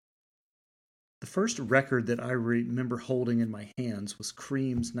The first record that I remember holding in my hands was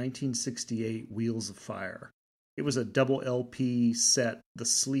Cream's 1968 Wheels of Fire. It was a double LP set. The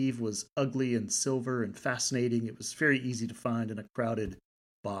sleeve was ugly and silver and fascinating. It was very easy to find in a crowded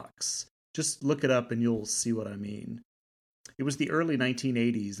box. Just look it up and you'll see what I mean. It was the early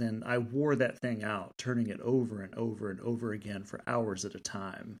 1980s, and I wore that thing out, turning it over and over and over again for hours at a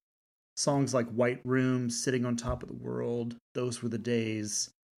time. Songs like White Room, Sitting on Top of the World, Those Were the Days,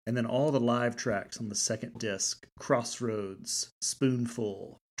 and then all the live tracks on the second disc, Crossroads,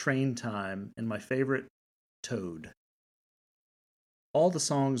 Spoonful, Train Time, and my favorite, Toad. All the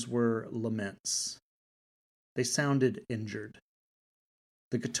songs were laments. They sounded injured.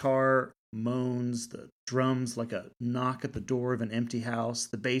 The guitar moans, the drums like a knock at the door of an empty house,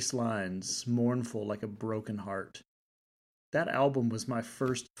 the bass lines mournful like a broken heart. That album was my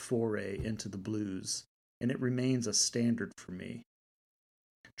first foray into the blues, and it remains a standard for me.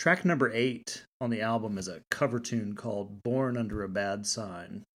 Track number 8 on the album is a cover tune called Born Under a Bad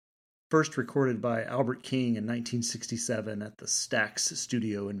Sign, first recorded by Albert King in 1967 at the Stax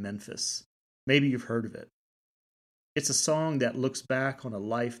studio in Memphis. Maybe you've heard of it. It's a song that looks back on a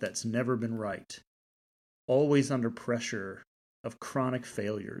life that's never been right, always under pressure of chronic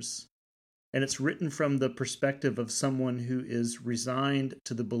failures. And it's written from the perspective of someone who is resigned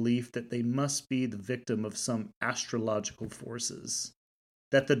to the belief that they must be the victim of some astrological forces,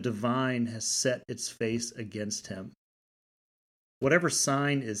 that the divine has set its face against him. Whatever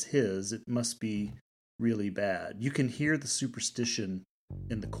sign is his, it must be really bad. You can hear the superstition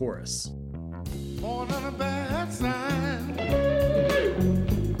in the chorus. Born on a bad sign.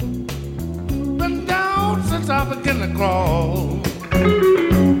 Been down since I began to crawl.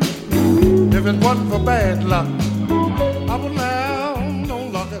 If it wasn't for bad luck, I wouldn't have no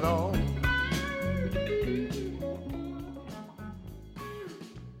luck at all.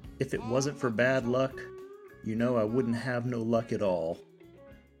 If it wasn't for bad luck, you know I wouldn't have no luck at all.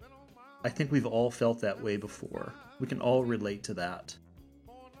 I think we've all felt that way before. We can all relate to that.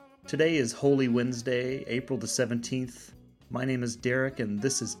 Today is Holy Wednesday, April the 17th. My name is Derek, and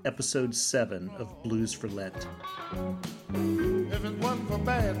this is episode 7 of Blues for Lent. If it wasn't for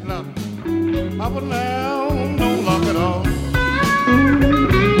bad luck, I wouldn't have no luck at all.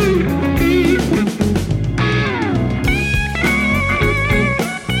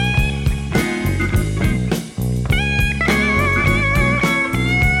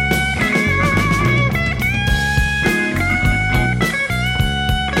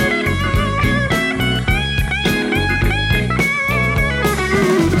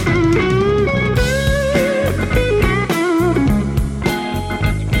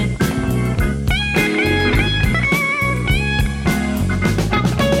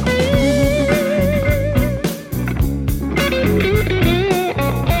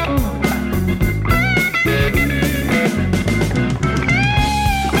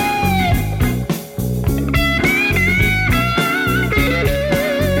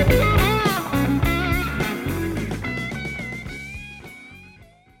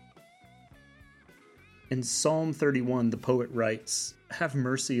 In Psalm 31, the poet writes, "Have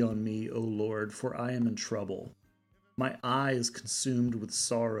mercy on me, O Lord, for I am in trouble. My eye is consumed with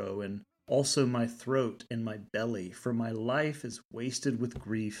sorrow, and also my throat and my belly, for my life is wasted with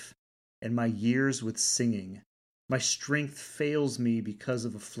grief, and my years with singing. My strength fails me because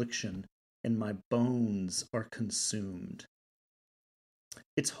of affliction, and my bones are consumed."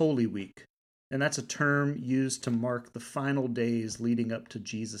 It's Holy Week, and that's a term used to mark the final days leading up to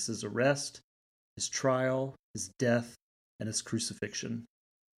Jesus' arrest, his trial, his death, and his crucifixion.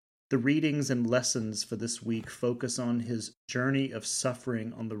 The readings and lessons for this week focus on his journey of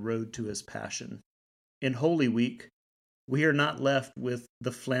suffering on the road to his passion. In Holy Week, we are not left with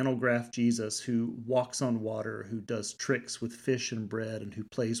the flannel graph Jesus who walks on water, who does tricks with fish and bread, and who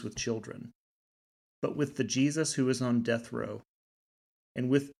plays with children, but with the Jesus who is on death row, and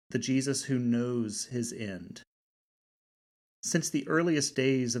with the Jesus who knows his end. Since the earliest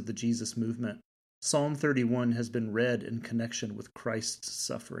days of the Jesus movement, Psalm 31 has been read in connection with Christ's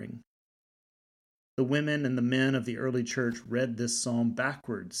suffering. The women and the men of the early church read this psalm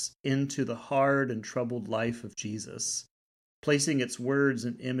backwards into the hard and troubled life of Jesus, placing its words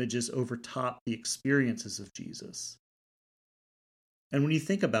and images over top the experiences of Jesus. And when you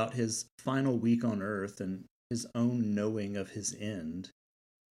think about his final week on earth and his own knowing of his end,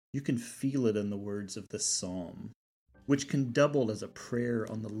 you can feel it in the words of this psalm, which can double as a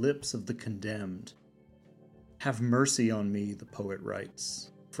prayer on the lips of the condemned. "Have mercy on me," the poet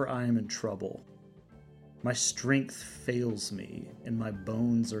writes, "for I am in trouble. My strength fails me, and my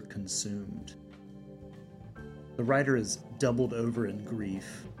bones are consumed." The writer is doubled over in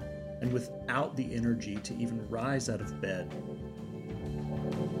grief. and without the energy to even rise out of bed.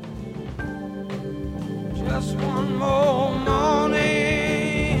 Just one more morning,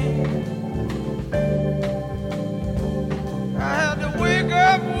 I had to wake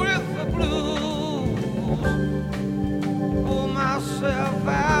up with the blues, pull myself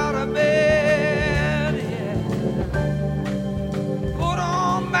out of bed, yeah. Put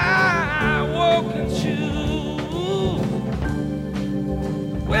on my walking shoes,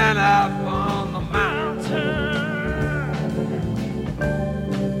 went up on the mountain,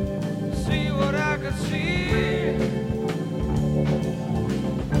 see what I could see.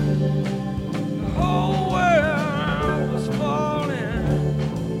 The whole world was falling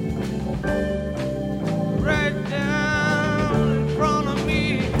right down in front of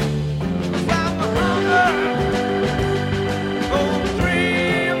me. 'Cause I'm under those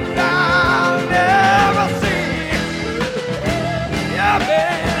dreams I'll never see. Yeah,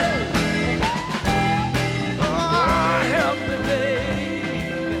 baby. Oh, help me,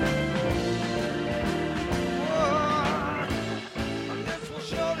 baby. Oh, this will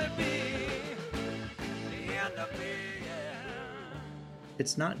surely be the end of me, yeah.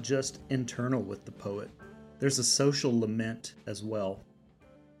 It's not just internal with the poet. There's a social lament as well.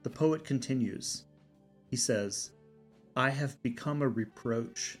 The poet continues. He says, "I have become a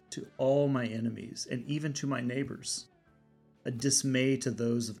reproach to all my enemies and even to my neighbors, a dismay to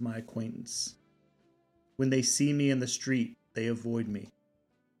those of my acquaintance. When they see me in the street, they avoid me.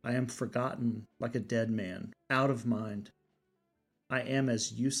 I am forgotten like a dead man, out of mind. I am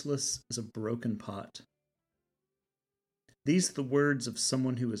as useless as a broken pot." These are the words of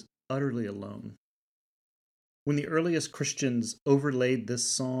someone who is utterly alone. When the earliest Christians overlaid this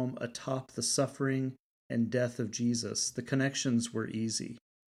psalm atop the suffering and death of Jesus, the connections were easy.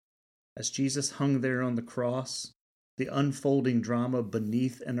 As Jesus hung there on the cross, the unfolding drama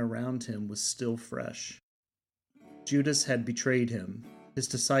beneath and around him was still fresh. Judas had betrayed him. His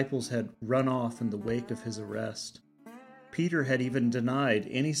disciples had run off in the wake of his arrest. Peter had even denied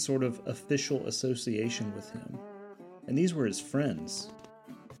any sort of official association with him. And these were his friends.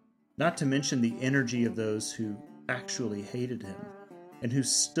 Not to mention the energy of those who actually hated him and who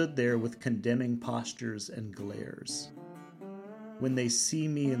stood there with condemning postures and glares. "When they see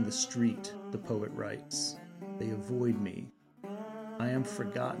me in the street," the poet writes, "they avoid me. I am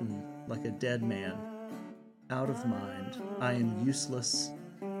forgotten like a dead man, out of mind. I am useless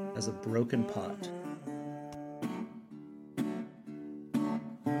as a broken pot."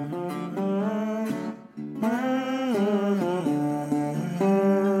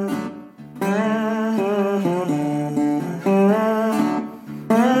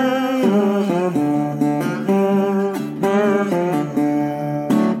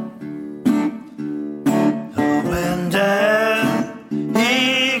 When death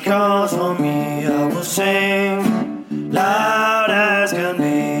he calls for me, I will sing loud as can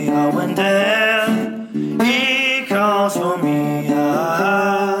be. Oh, when death he calls for me,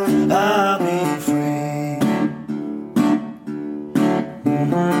 I'll be free.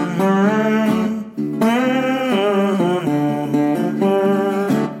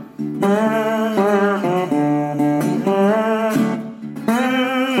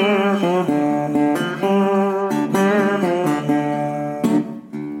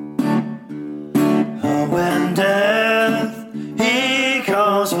 When death he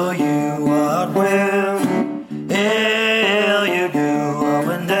calls for you, what will you do?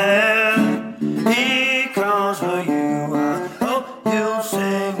 When death he calls for you, I hope you'll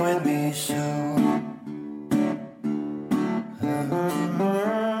sing with me soon.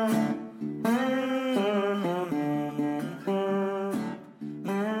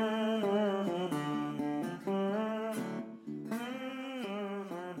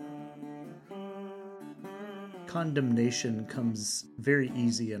 Condemnation comes very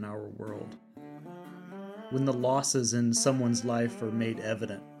easy in our world. When the losses in someone's life are made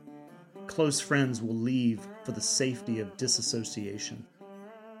evident, close friends will leave for the safety of disassociation,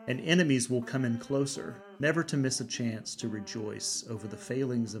 and enemies will come in closer, never to miss a chance to rejoice over the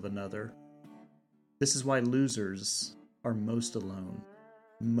failings of another. This is why losers are most alone,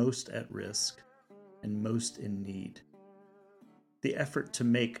 most at risk, and most in need. The effort to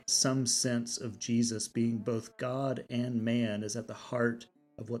make some sense of Jesus being both God and man is at the heart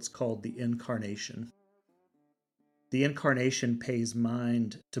of what's called the Incarnation. The Incarnation pays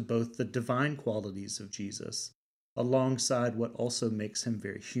mind to both the divine qualities of Jesus, alongside what also makes him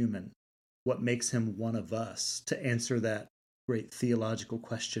very human, what makes him one of us, to answer that great theological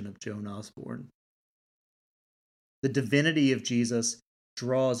question of Joan Osborne. The divinity of Jesus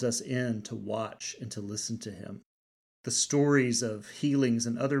draws us in to watch and to listen to him. the stories of healings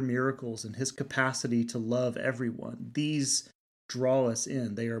and other miracles and his capacity to love everyone, these draw us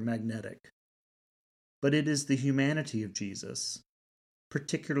in. They are magnetic. But it is the humanity of Jesus,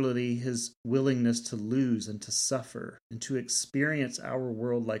 particularly his willingness to lose and to suffer and to experience our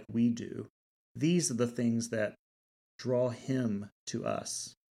world like we do. These are the things that draw him to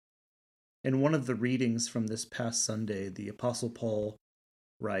us. In one of the readings from this past Sunday, the Apostle Paul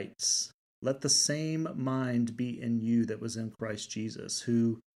writes, "Let the same mind be in you that was in Christ Jesus,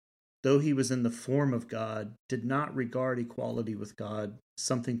 who, though he was in the form of God, did not regard equality with God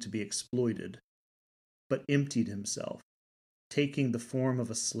something to be exploited, but emptied himself, taking the form of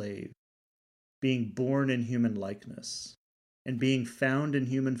a slave, being born in human likeness, and being found in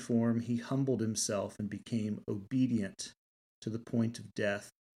human form, he humbled himself and became obedient to the point of death,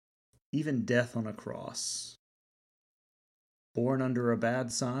 even death on a cross." Born under a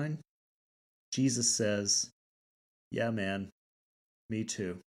bad sign? Jesus says, yeah, man, me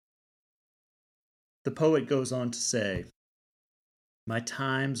too. The poet goes on to say, "My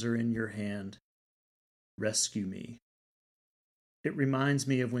times are in your hand. Rescue me." It reminds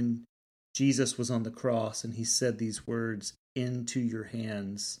me of when Jesus was on the cross and he said these words, "Into your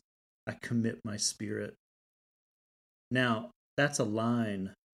hands I commit my spirit." Now, that's a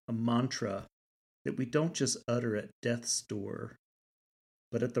line, a mantra that we don't just utter at death's door,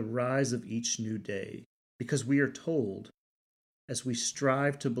 but at the rise of each new day, because we are told, as we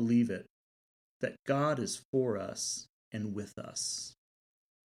strive to believe it, that God is for us and with us.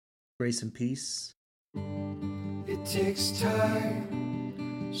 Grace and peace. It takes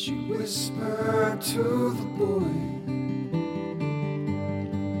time, she whispered to the boy.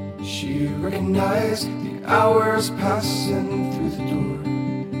 She recognized the hours passing through the door.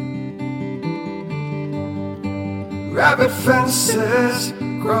 Rabbit fences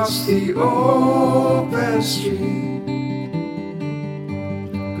across the open street.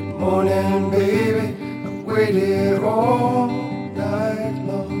 Good morning, baby, I've waited all night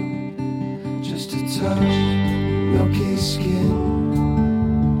long just to touch milky skin.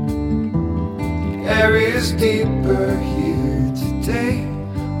 The air is deeper here today.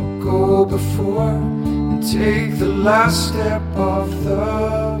 I'll go before and take the last step of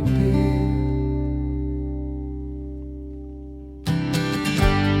the pier.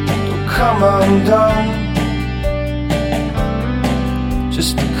 Don't come undone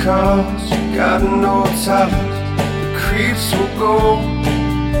just because you got no talent. The creeps will go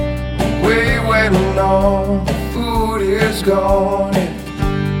away when all the food is gone.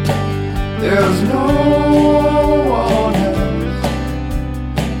 There's no one else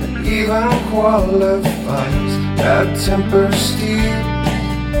that even qualifies. Bad temper steals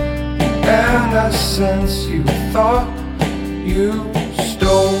the innocence you thought you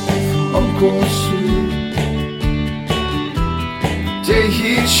stole from Uncle Sue. The day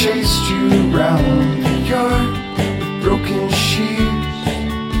he chased you round the yard with broken shears.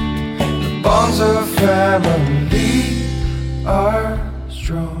 The bonds of family are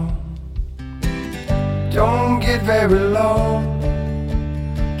strong. Don't get very low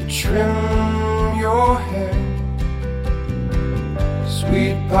to trim your hair.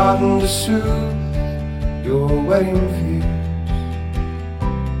 Sweet pardon to soothe your wedding fears.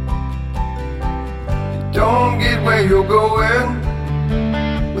 Don't get where you're going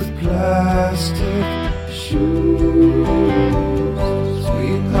with plastic shoes.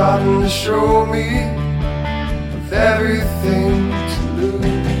 Sweet pardon to show me of everything to lose.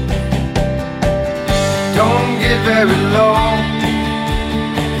 Don't get very low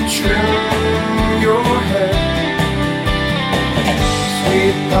to trim your hair.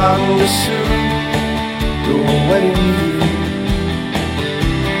 Sweet pardon to soothe your wedding years.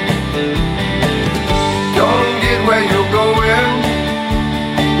 Don't get where you're going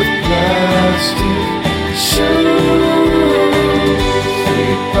with plastic shoes.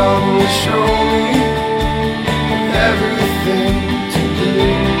 Sweet pardon to show me of everything to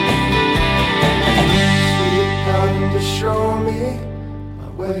lose. To show me my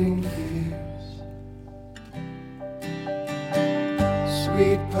wedding fears.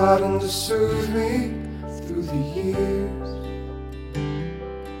 Sweet pardon to soothe me through the years.